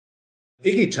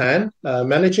Iggy Tan,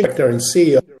 Managing Director and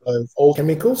CEO of All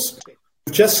Chemicals,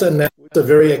 just announced a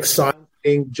very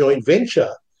exciting joint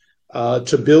venture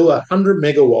to build 100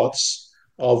 megawatts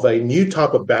of a new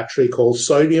type of battery called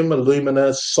sodium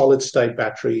alumina solid-state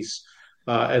batteries,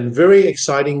 and very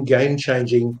exciting,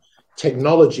 game-changing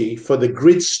technology for the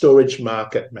grid storage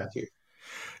market, Matthew.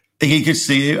 Iggy, good to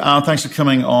see you. Thanks for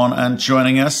coming on and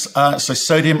joining us. So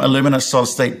sodium alumina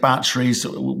solid-state batteries,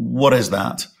 what is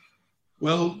that?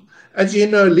 Well, as you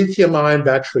know, lithium-ion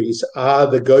batteries are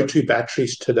the go-to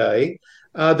batteries today.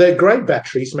 They're great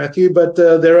batteries, Matthew, but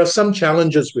there are some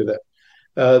challenges with it.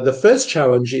 The first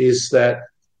challenge is that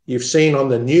you've seen on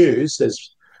the news,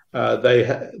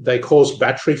 they cause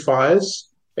battery fires,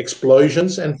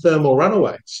 explosions, and thermal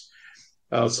runaways.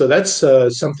 So that's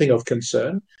something of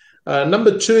concern.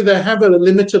 Number two, they have a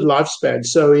limited lifespan.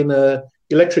 So in an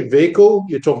electric vehicle,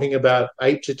 you're talking about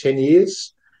 8 to 10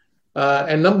 years.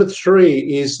 And number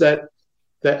three is that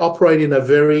they operate in a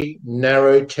very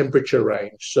narrow temperature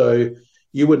range. So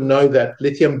you would know that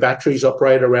lithium batteries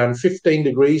operate around 15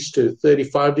 degrees to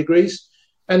 35 degrees,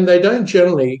 and they don't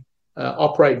generally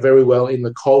operate very well in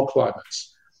the cold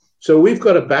climates. So we've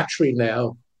got a battery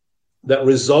now that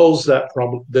resolves that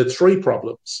problem, the three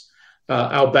problems.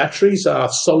 Our batteries are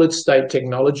solid-state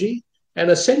technology,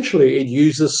 and essentially it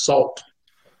uses salt.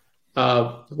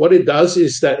 What it does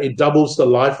is that it doubles the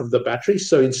life of the battery.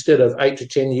 So instead of 8 to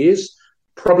 10 years,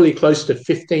 probably close to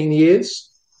 15 years.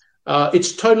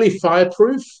 It's totally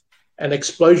fireproof and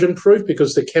explosion-proof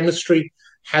because the chemistry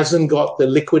hasn't got the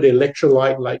liquid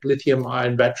electrolyte like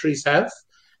lithium-ion batteries have.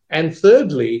 And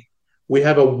thirdly, we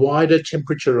have a wider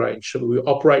temperature range. So we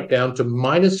operate down to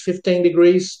minus 15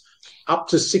 degrees up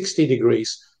to 60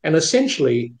 degrees. And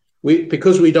essentially,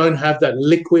 because we don't have that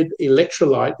liquid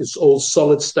electrolyte, it's all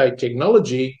solid-state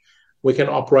technology, we can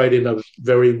operate in a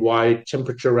very wide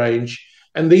temperature range.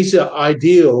 And these are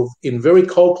ideal in very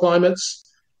cold climates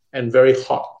and very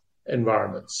hot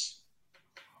environments.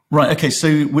 Right. Okay.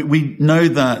 So we know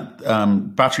that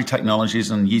battery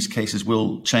technologies and use cases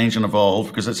will change and evolve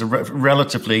because it's a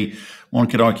relatively, one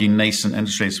could argue, nascent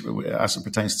industry as it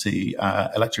pertains to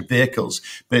electric vehicles.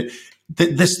 But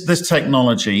this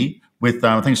technology, with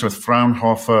I think it's with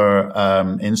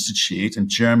Fraunhofer Institute in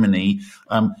Germany,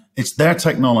 it's their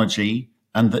technology,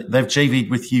 and they've JV'd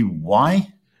with you.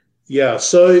 Why? Yeah.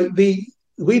 So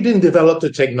we didn't develop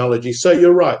the technology. So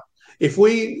you're right. If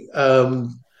we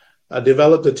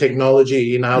develop the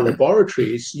technology in our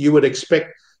laboratories, you would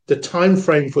expect the time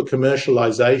frame for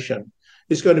commercialization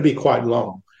is going to be quite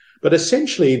long. But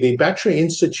essentially, the Battery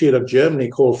Institute of Germany,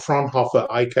 called Fraunhofer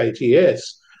IKTS,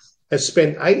 has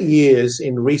spent 8 years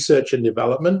in research and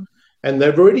development, and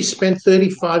they've already spent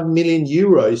 35 million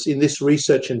euros in this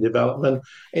research and development.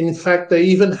 And in fact, they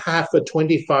even have a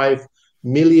 25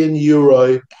 million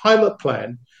euro pilot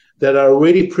plan that are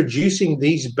already producing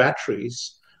these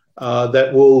batteries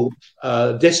that will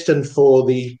destined for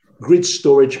the grid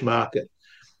storage market.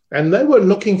 And they were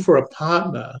looking for a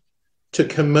partner to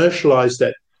commercialize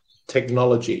that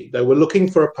technology. They were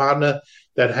looking for a partner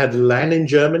that had land in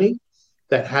Germany,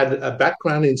 that had a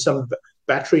background in some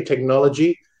battery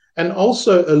technology, and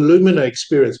also alumina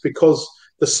experience, because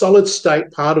the solid state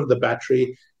part of the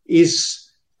battery is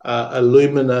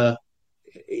alumina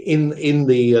in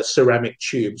the ceramic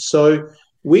tube. So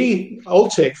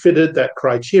Alltech fitted that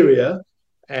criteria,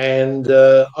 and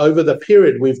over the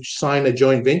period we've signed a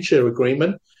joint venture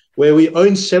agreement where we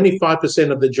own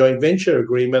 75% of the joint venture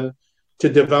agreement to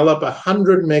develop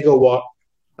 100 megawatt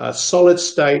solid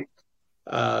state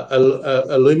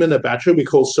alumina battery we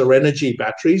call Serenergy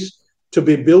batteries, to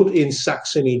be built in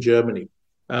Saxony, Germany.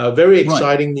 Very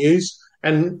exciting news,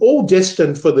 and all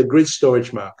destined for the grid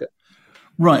storage market.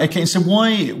 Right. Okay. So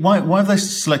why have they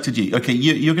selected you? Okay,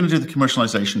 you're going to do the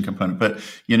commercialization component, but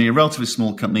you're a relatively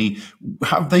small company.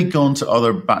 Have they gone to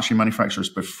other battery manufacturers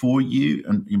before you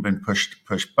and you've been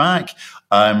pushed back,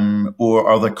 or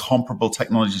are there comparable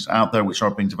technologies out there which are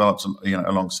being developed,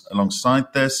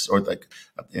 alongside this, or like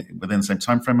within the same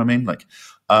time frame?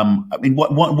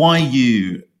 Why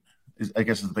you? I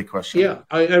guess is the big question. Yeah,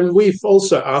 and we've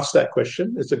also asked that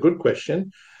question. It's a good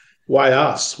question. Why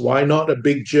us? Why not a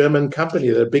big German company?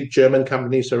 There are big German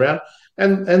companies around.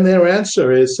 And their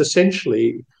answer is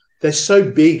essentially they're so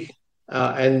big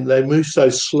and they move so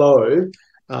slow.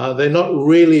 They're not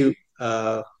really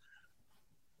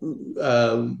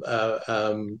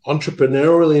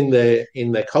entrepreneurial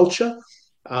in their culture.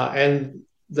 And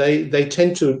they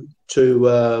tend to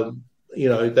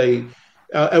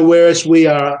whereas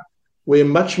we're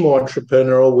much more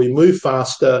entrepreneurial. We move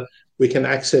faster. We can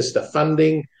access the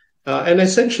funding. And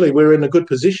essentially, we're in a good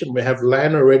position. We have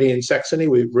land already in Saxony.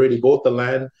 We've already bought the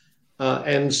land.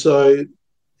 and so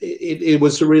it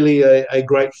was really a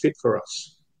great fit for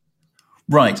us.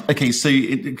 Right. Okay. So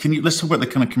let's talk about the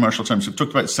kind of commercial terms. We've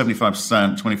talked about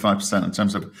 75%, 25% in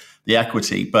terms of the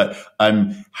equity, but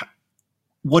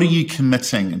what are you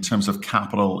committing in terms of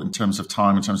capital, in terms of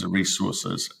time, in terms of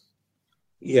resources?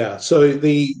 Yeah. So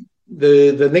the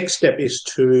next step is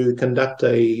to conduct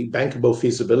a bankable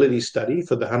feasibility study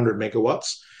for the 100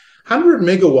 megawatts. 100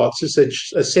 megawatts is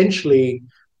essentially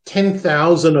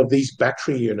 10,000 of these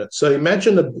battery units. So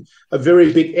imagine a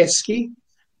very big esky.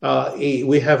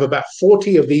 We have about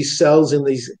 40 of these cells in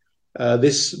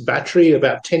this battery,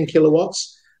 about 10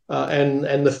 kilowatts.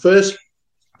 And the first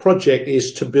project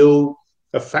is to build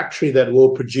a factory that will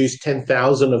produce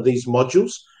 10,000 of these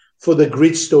modules for the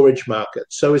grid storage market.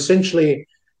 So essentially,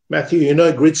 Matthew,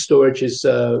 grid storage is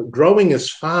growing as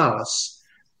fast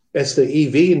as the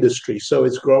EV industry. So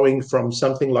it's growing from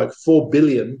something like 4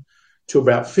 billion to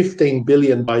about 15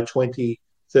 billion by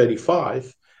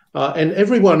 2035. And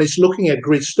everyone is looking at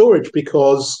grid storage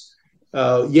because,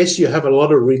 yes, you have a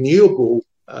lot of renewable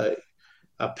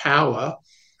power.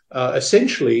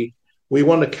 Essentially, we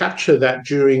want to capture that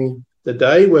during the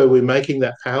day where we're making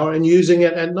that power and using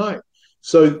it at night.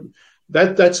 So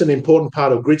that's an important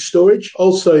part of grid storage.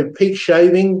 Also, peak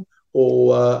shaving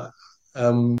or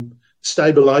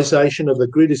stabilization of the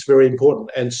grid is very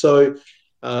important. And so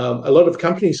a lot of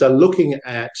companies are looking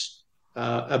at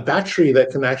a battery that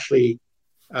can actually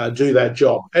do that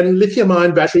job. And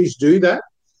lithium-ion batteries do that.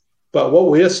 But what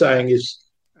we're saying is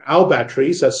our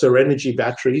batteries, our Serenergy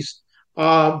batteries,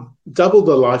 are double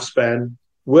the lifespan,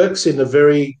 works in a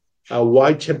very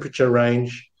wide temperature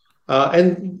range.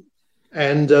 And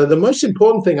the most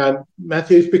important thing,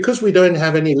 Matthew, is because we don't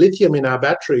have any lithium in our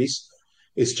batteries,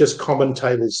 it's just common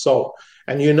table salt.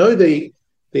 And the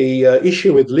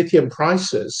issue with lithium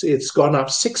prices, it's gone up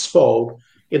sixfold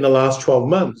in the last 12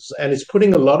 months, and it's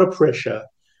putting a lot of pressure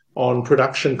on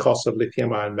production costs of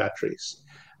lithium-ion batteries.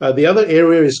 The other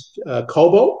area is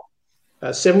cobalt.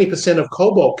 70% of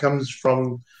cobalt comes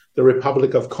from the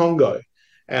Republic of Congo.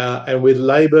 And with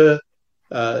labor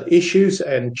issues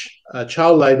and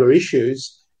child labor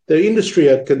issues, the industry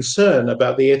are concerned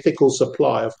about the ethical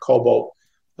supply of cobalt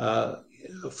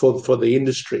for the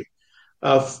industry.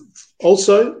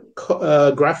 Also,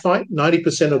 graphite,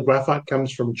 90% of graphite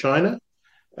comes from China,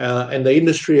 and the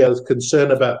industry is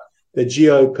concerned about the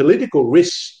geopolitical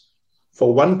risks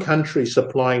for one country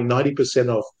supplying 90%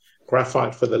 of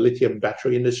graphite for the lithium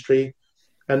battery industry.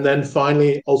 And then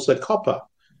finally, also copper.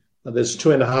 There's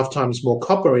 2.5 times more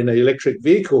copper in an electric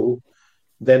vehicle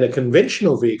than a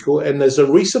conventional vehicle. And there's a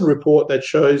recent report that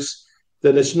shows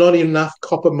that there's not enough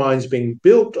copper mines being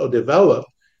built or developed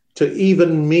to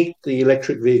even meet the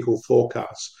electric vehicle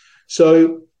forecast.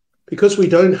 So because we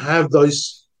don't have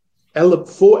those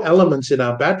 4 elements in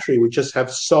our battery, we just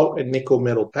have salt and nickel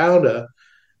metal powder,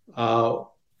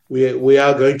 we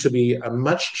are going to be a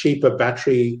much cheaper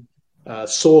battery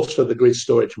source for the grid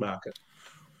storage market.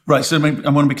 Right. So I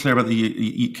want to be clear about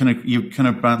you kind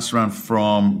of bounce around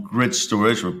from grid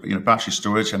storage or battery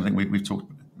storage. And I think we've talked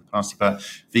in the past about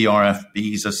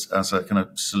VRFBs as a kind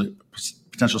of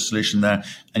potential solution there.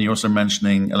 And you're also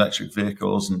mentioning electric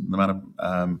vehicles and the amount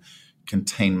of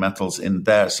contained metals in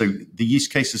there. So the use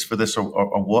cases for this are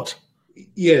what?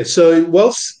 Yeah, so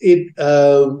whilst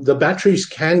the batteries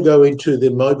can go into the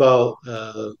mobile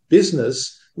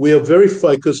business, we are very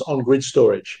focused on grid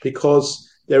storage because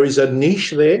there is a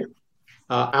niche there.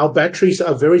 Our batteries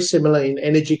are very similar in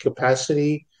energy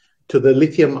capacity to the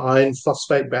lithium iron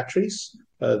phosphate batteries,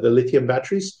 the lithium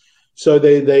batteries. So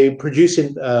they produce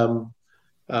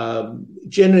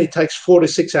generally takes 4 to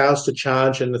 6 hours to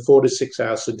charge and 4 to 6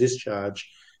 hours to discharge,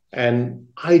 and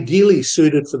ideally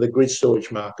suited for the grid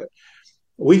storage market.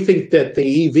 We think that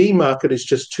the EV market is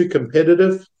just too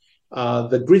competitive.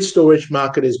 The grid storage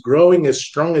market is growing as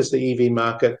strong as the EV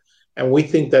market, and we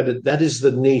think that that is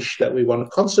the niche that we want to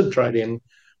concentrate in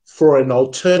for an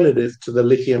alternative to the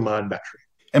lithium-ion battery.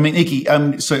 I mean, Iki,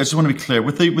 so I just want to be clear,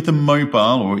 with the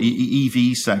mobile or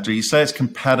EV sector, you say it's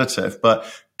competitive, but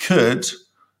could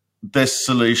this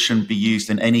solution be used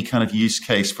in any kind of use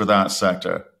case for that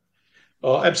sector?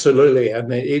 Oh, absolutely.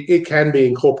 And it can be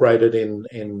incorporated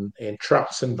in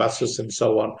trucks and buses and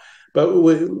so on. But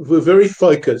we're very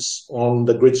focused on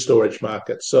the grid storage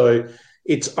market. So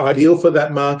it's ideal for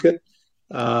that market.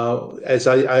 As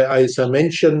I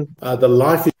mentioned, the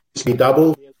life is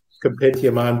double compared to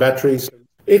your ion batteries.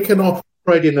 It can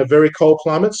operate in a very cold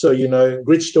climate. So,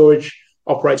 grid storage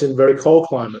operates in very cold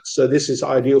climates. So this is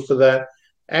ideal for that.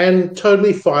 And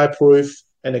totally fireproof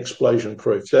and explosion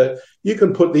proof. So you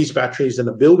can put these batteries in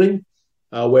a building,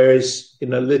 whereas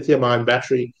in a lithium-ion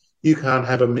battery, you can't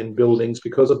have them in buildings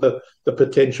because of the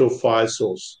potential fire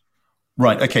source.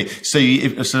 Right. Okay. So,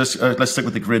 let's stick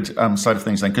with the grid side of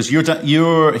things then, because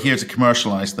you're here to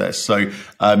commercialize this. So,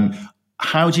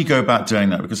 how do you go about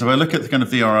doing that? Because if I look at the kind of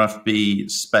the RFB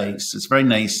space, it's very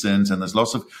nascent, and there's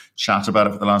lots of chat about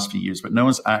it for the last few years, but no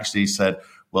one's actually said,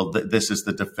 well, this is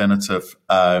the definitive,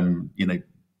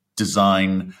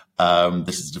 design.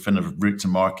 This is the definitive route to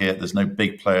market. There's no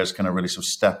big players kind of really sort of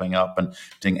stepping up and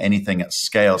doing anything at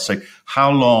scale. So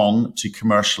how long to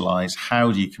commercialize?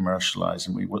 How do you commercialize?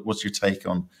 And what's your take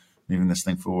on moving this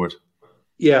thing forward?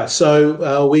 Yeah,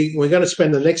 so we're going to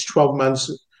spend the next 12 months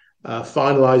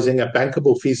finalizing a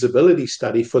bankable feasibility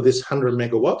study for this 100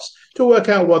 megawatts to work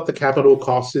out what the capital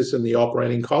cost is and the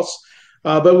operating costs.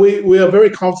 But we are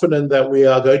very confident that we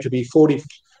are going to be 40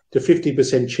 to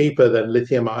 50% cheaper than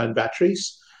lithium-ion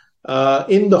batteries.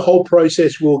 In the whole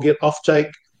process, we'll get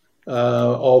offtake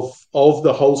of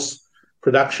the whole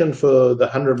production for the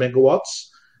 100 megawatts.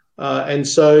 And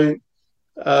so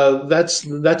that's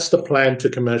the plan to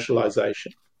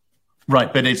commercialization.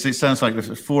 Right, but it sounds like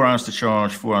 4 hours to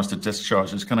charge, 4 hours to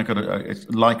discharge. It's kind of got it's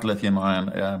like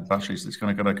lithium-ion batteries. It's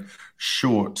kind of got a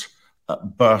short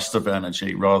burst of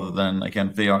energy rather than,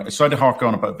 again, VR. Sorry to hark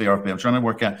on about VRFB. I'm trying to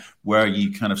work out where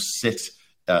you kind of sit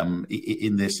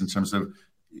in this in terms of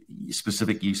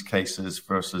specific use cases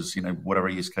versus, whatever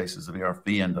use cases the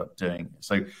VRFB end up doing.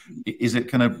 So is it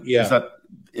kind of, is that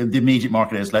the immediate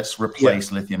market is let's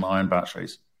replace lithium-ion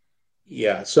batteries?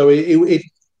 Yeah, so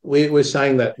we're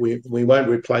saying that we won't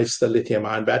replace the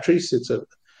lithium-ion batteries.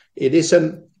 It is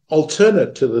an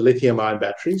alternate to the lithium-ion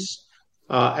batteries,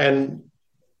 and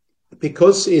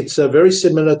because it's very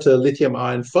similar to lithium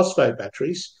iron phosphate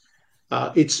batteries,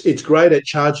 it's great at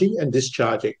charging and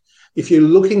discharging. If you're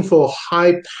looking for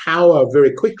high power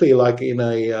very quickly, like in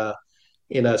a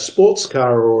sports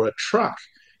car or a truck,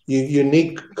 you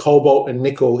need cobalt and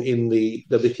nickel in the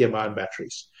lithium ion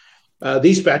batteries.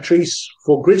 These batteries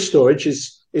for grid storage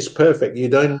is perfect. You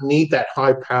don't need that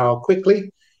high power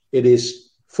quickly. It is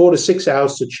 4 to 6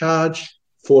 hours to charge,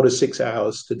 4 to 6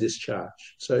 hours to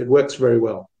discharge. So it works very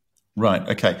well. Right.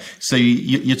 Okay. So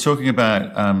you're talking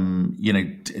about,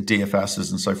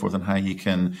 DFSs and so forth, and how you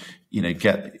can,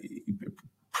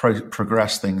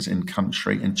 progress things in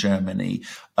country, in Germany.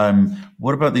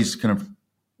 What about these kind of?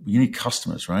 You need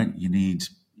customers, right? You need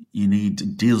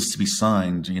deals to be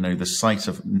signed. The sight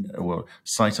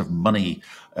of money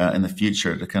in the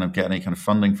future to kind of get any kind of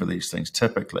funding for these things.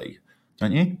 Typically,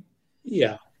 don't you?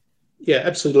 Yeah,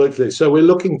 absolutely. So we're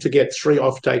looking to get 3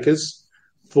 off-takers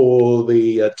for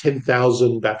the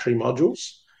 10,000 battery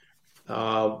modules.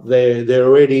 There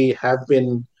already have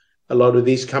been a lot of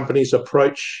these companies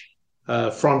approach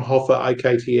Fraunhofer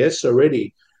IKTS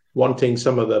already wanting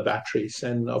some of the batteries.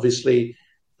 And obviously,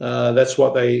 that's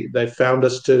what they found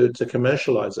us to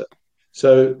commercialize it.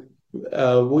 So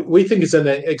we think it's an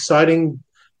exciting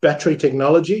battery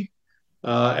technology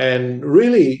and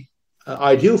really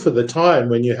ideal for the time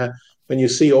when you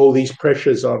see all these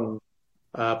pressures on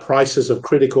prices of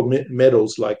critical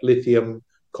metals like lithium,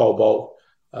 cobalt,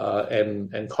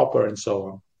 and copper, and so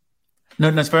on. No,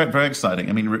 that's very, very exciting.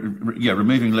 I mean,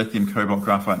 removing lithium, cobalt,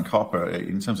 graphite, and copper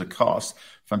in terms of cost,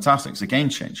 fantastic. It's a game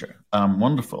changer.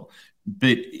 Wonderful.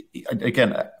 But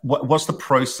again, what's the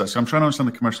process? I'm trying to understand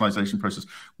the commercialization process.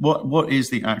 What is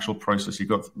the actual process?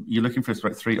 You're looking for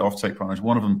 3 offtake partners.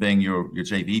 One of them being your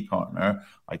JV partner,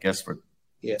 I guess, for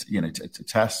to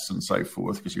tests and so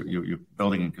forth, because you're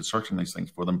building and constructing these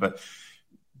things for them. But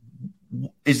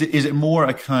is it more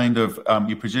a kind of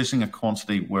you're producing a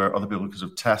quantity where other people can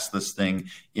sort of test this thing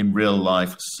in real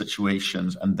life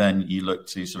situations, and then you look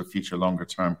to sort of future longer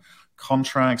term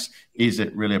contracts? Is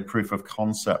it really a proof of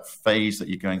concept phase that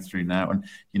you're going through now?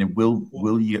 And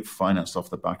will you get financed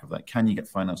off the back of that? Can you get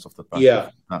financed off the back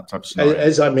of that type of scenario?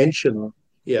 As I mentioned,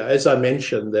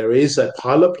 there is a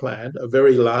pilot plant, a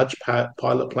very large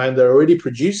pilot plant. They're already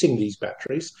producing these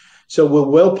batteries. So we're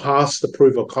well past the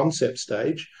proof of concept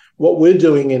stage. What we're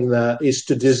doing is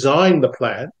to design the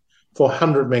plant for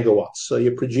 100 megawatts. So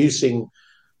you're producing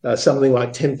something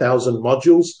like 10,000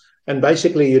 modules. And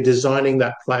basically, you're designing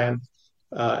that plant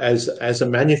as a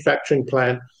manufacturing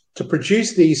plant to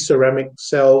produce these ceramic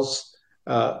cells,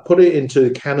 put it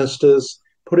into canisters,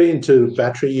 put it into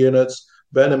battery units,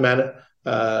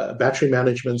 battery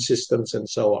management systems, and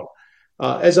so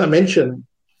on. As I mentioned,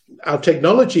 our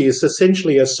technology is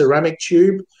essentially a ceramic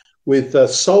tube with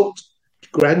salt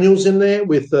granules in there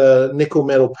with nickel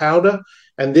metal powder,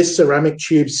 and this ceramic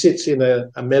tube sits in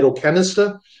a metal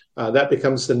canister. That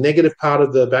becomes the negative part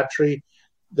of the battery.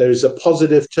 There's a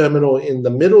positive terminal in the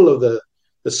middle of the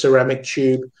ceramic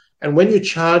tube, and when you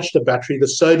charge the battery, the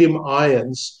sodium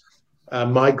ions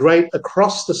migrate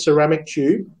across the ceramic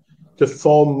tube to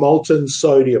form molten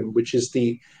sodium, which is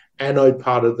the anode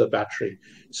part of the battery.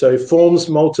 So it forms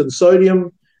molten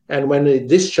sodium, and when it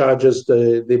discharges,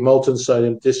 the molten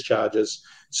sodium discharges.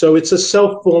 So it's a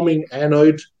self-forming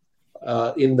anode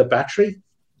in the battery,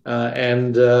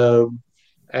 and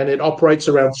it operates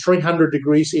around 300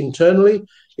 degrees internally.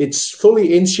 It's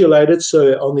fully insulated,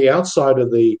 so on the outside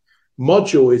of the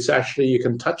module, it's actually, you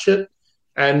can touch it,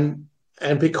 and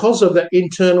because of the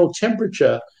internal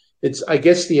temperature, it's, I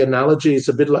guess the analogy is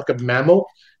a bit like a mammal.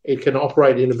 It can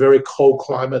operate in very cold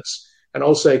climates, and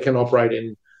also it can operate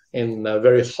in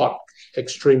very hot,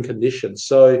 extreme conditions.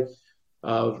 So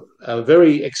a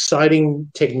very exciting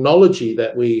technology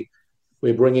that we're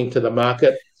bringing to the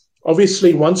market.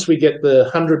 Obviously, once we get the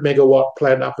 100 megawatt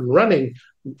plant up and running,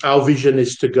 our vision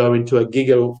is to go into a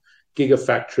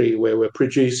gigafactory where we're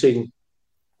producing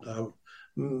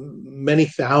many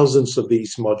thousands of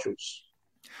these modules.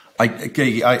 I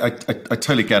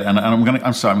totally get it, and I'm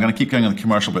gonna keep going on the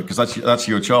commercial bit, because that's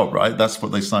your job, right? That's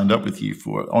what they signed up with you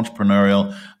for,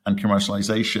 entrepreneurial and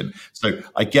commercialization. So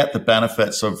I get the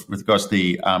benefits of, with regards to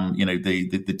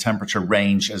the temperature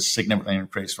range has significantly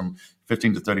increased from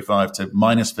 15 to 35 to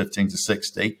minus 15 to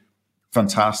 60.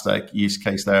 Fantastic use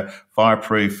case there.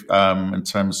 Fireproof in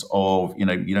terms of, you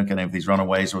don't get any of these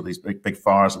runaways or these big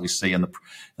fires that we see in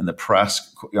the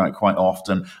press quite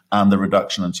often, and the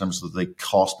reduction in terms of the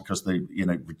cost, because the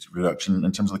reduction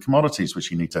in terms of the commodities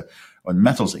which you need to, or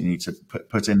metals that you need to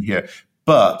put in here.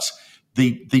 But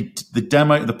the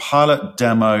demo, the pilot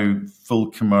demo,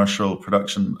 full commercial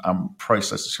production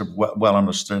process is well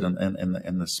understood in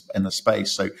the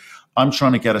space. So I'm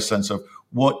trying to get a sense of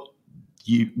what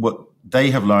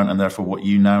they have learned, and therefore what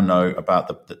you now know about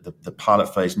the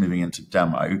pilot phase moving into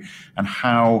demo, and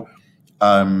how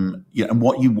and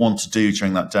what you want to do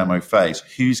during that demo phase.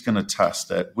 Who's going to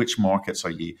test it? Which markets are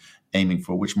you aiming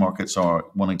for? Which markets are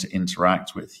wanting to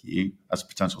interact with you as a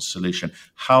potential solution?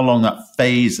 How long that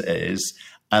phase is,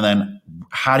 and then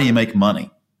how do you make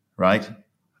money, right?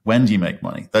 When do you make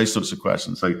money? Those sorts of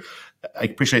questions. So I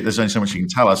appreciate there's only so much you can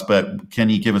tell us, but can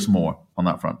you give us more on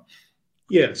that front?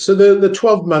 Yeah, so the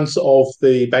 12 months of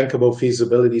the bankable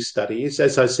feasibility studies,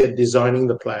 as I said, designing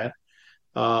the plan,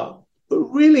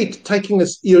 really taking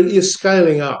this, you're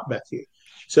scaling up, Matthew.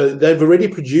 So they've already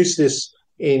produced this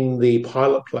in the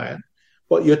pilot plant,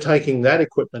 but you're taking that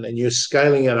equipment and you're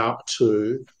scaling it up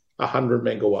to 100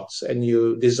 megawatts, and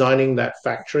you're designing that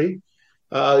factory.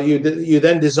 You're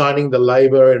then designing the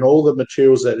labor and all the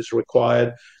materials that is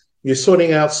required. You're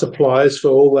sorting out suppliers for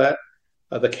all that.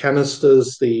 The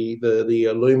canisters, the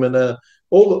alumina,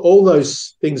 all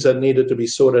those things that needed to be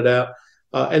sorted out.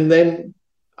 And then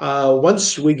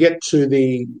once we get to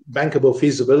the bankable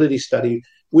feasibility study,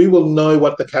 we will know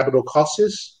what the capital cost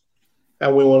is,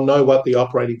 and we will know what the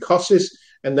operating cost is.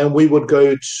 And then we would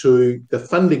go to the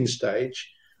funding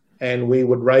stage, and we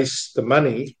would raise the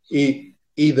money,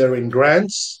 either in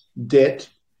grants, debt,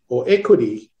 or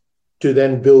equity, to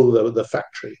then build the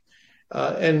factory.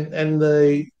 And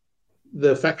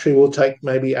the factory will take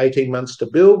maybe 18 months to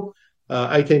build.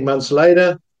 18 months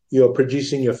later, you're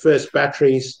producing your first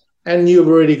batteries, and you've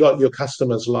already got your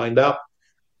customers lined up.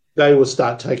 They will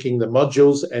start taking the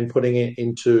modules and putting it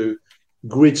into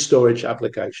grid storage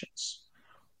applications.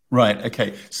 Right.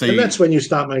 Okay. So and that's when you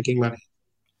start making money.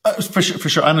 For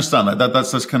sure, I understand that.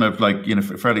 That's kind of like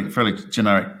fairly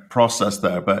generic process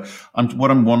there. But what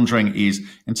I'm wondering is,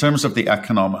 in terms of the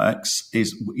economics,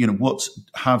 is what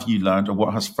have you learned, or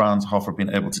what has Fraunhofer been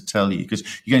able to tell you? Because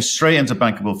you're going straight into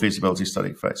bankable feasibility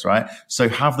study phase, right? So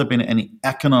have there been any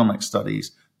economic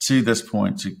studies to this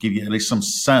point to give you at least some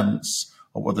sense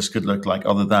of what this could look like,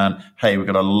 other than, hey, we've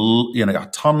got a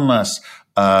ton less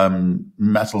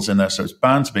metals in there, so it's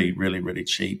bound to be really, really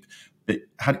cheap. But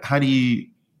how do you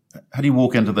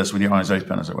walk into this with your eyes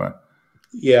open, as it were?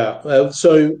 Yeah,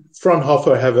 so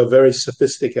Fraunhofer have a very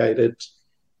sophisticated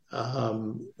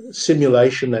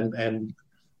simulation and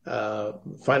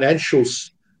financial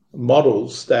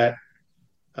models that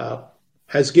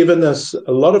has given us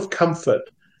a lot of comfort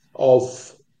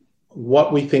of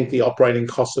what we think the operating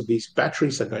costs of these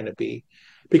batteries are going to be,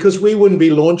 because we wouldn't be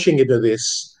launching into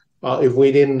this if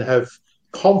we didn't have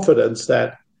confidence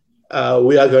that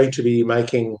we are going to be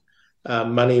making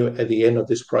money at the end of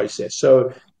this process.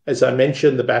 So, as I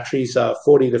mentioned, the batteries are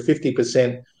 40 to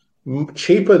 50%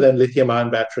 cheaper than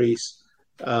lithium-ion batteries,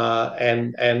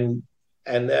 and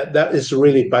that is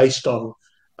really based on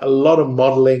a lot of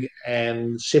modeling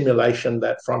and simulation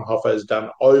that Fraunhofer has done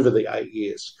over the 8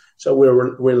 years. So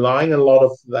we're relying on a lot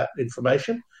of that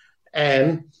information,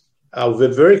 and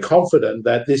we're very confident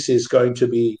that this is going to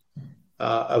be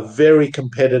a very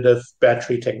competitive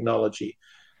battery technology.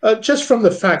 Just from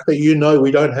the fact that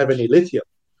we don't have any lithium,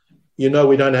 we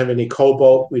don't have any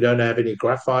cobalt, we don't have any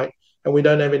graphite, and we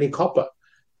don't have any copper.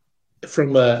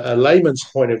 From a layman's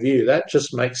point of view, that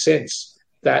just makes sense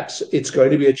that it's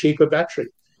going to be a cheaper battery.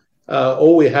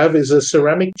 All we have is a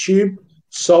ceramic tube,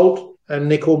 salt, and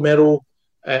nickel metal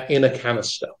in a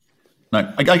canister.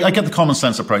 No, I get the common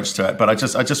sense approach to it, but I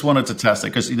just wanted to test it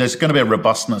because there's going to be a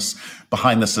robustness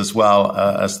behind this as well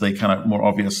as the kind of more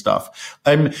obvious stuff.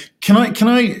 Can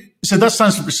I? So that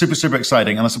sounds super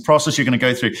exciting, and that's a process you're going to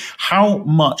go through. How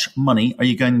much money are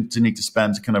you going to need to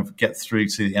spend to kind of get through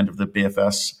to the end of the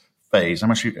BFS phase? How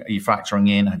much are you factoring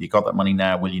in? Have you got that money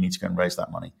now? Will you need to go and raise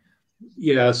that money?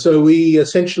 Yeah, so we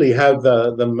essentially have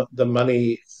the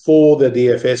money for the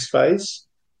DFS phase.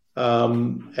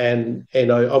 And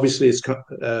obviously it's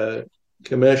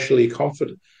commercially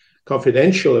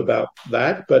confidential about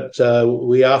that, but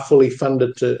we are fully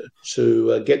funded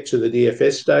to get to the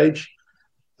DFS stage.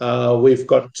 We've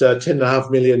got 10.5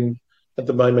 million at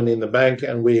the moment in the bank,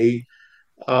 and we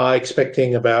are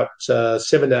expecting about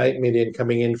 7 to 8 million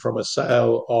coming in from a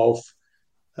sale of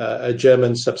a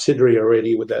German subsidiary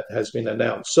already that has been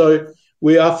announced. So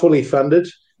we are fully funded.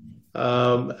 We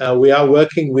are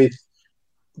working with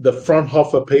the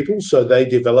Fraunhofer people, so they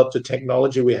developed a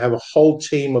technology. We have a whole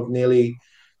team of nearly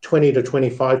 20 to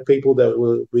 25 people that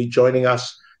will be joining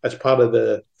us as part of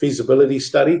the feasibility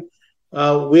study.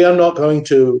 We are not going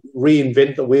to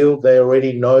reinvent the wheel. They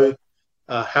already know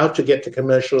how to get to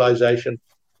commercialization.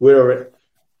 We're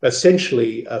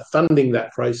essentially funding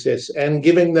that process and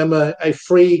giving them a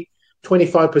free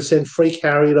 25% free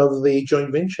carry of the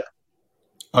joint venture.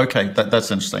 Okay,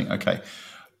 that's interesting. Okay,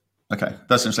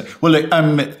 that's interesting. Well, look,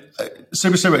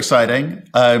 super exciting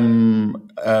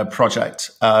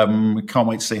project. Can't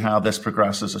wait to see how this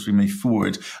progresses as we move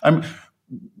forward.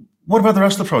 What about the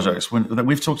rest of the projects that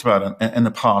we've talked about in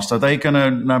the past? Are they going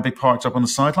to now be parked up on the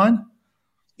sideline?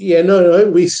 Yeah, no.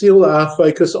 We still are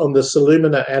focused on the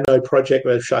Solumina anode project,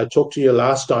 which I talked to you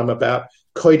last time about,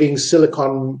 coating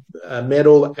silicon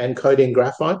metal and coating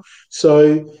graphite.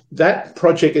 So that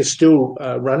project is still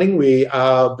running. We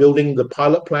are building the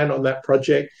pilot plant on that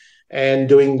project and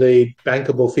doing the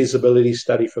bankable feasibility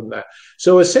study from that.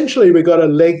 So essentially, we got a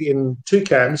leg in two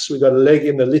camps. We got a leg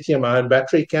in the lithium-ion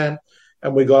battery camp,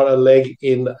 and we got a leg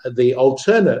in the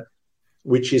alternate,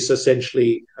 which is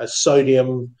essentially a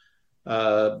sodium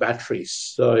batteries.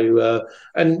 So,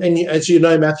 and as you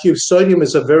know, Matthew, sodium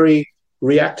is a very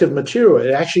reactive material.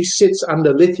 It actually sits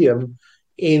under lithium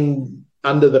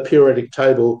under the periodic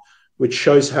table, which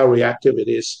shows how reactive it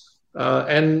is.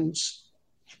 And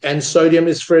sodium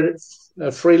is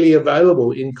freely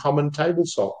available in common table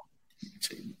salt.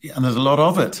 And there's a lot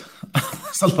of it.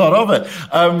 There's a lot of it.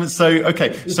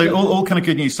 So all kind of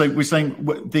good news. So we're saying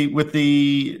with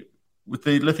the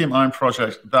lithium ion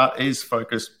project, that is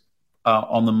focused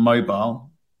on the mobile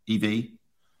EV.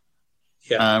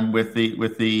 Yeah. With the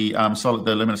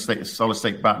limited state solid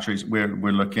state batteries, we're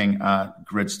looking at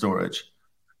grid storage.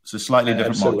 So slightly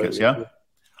different markets. Yeah.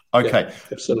 Okay. Yeah,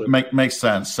 absolutely. Makes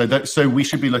sense. So we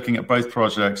should be looking at both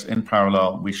projects in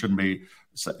parallel. We shouldn't be.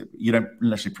 You don't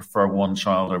necessarily prefer one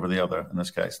child over the other in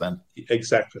this case, then.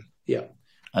 Exactly. Yeah.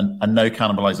 And no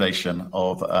cannibalization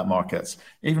of markets.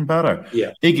 Even better.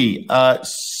 Yeah. Iggy,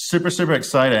 super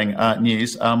exciting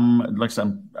news. Like I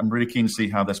said, I'm really keen to see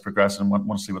how this progresses and want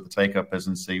to see what the take up is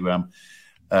and see who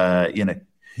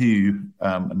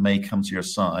may come to your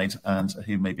side and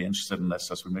who may be interested in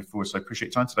this as we move forward. So I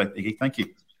appreciate your time today, Iggy. Thank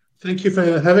you. Thank you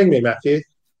for having me, Matthew.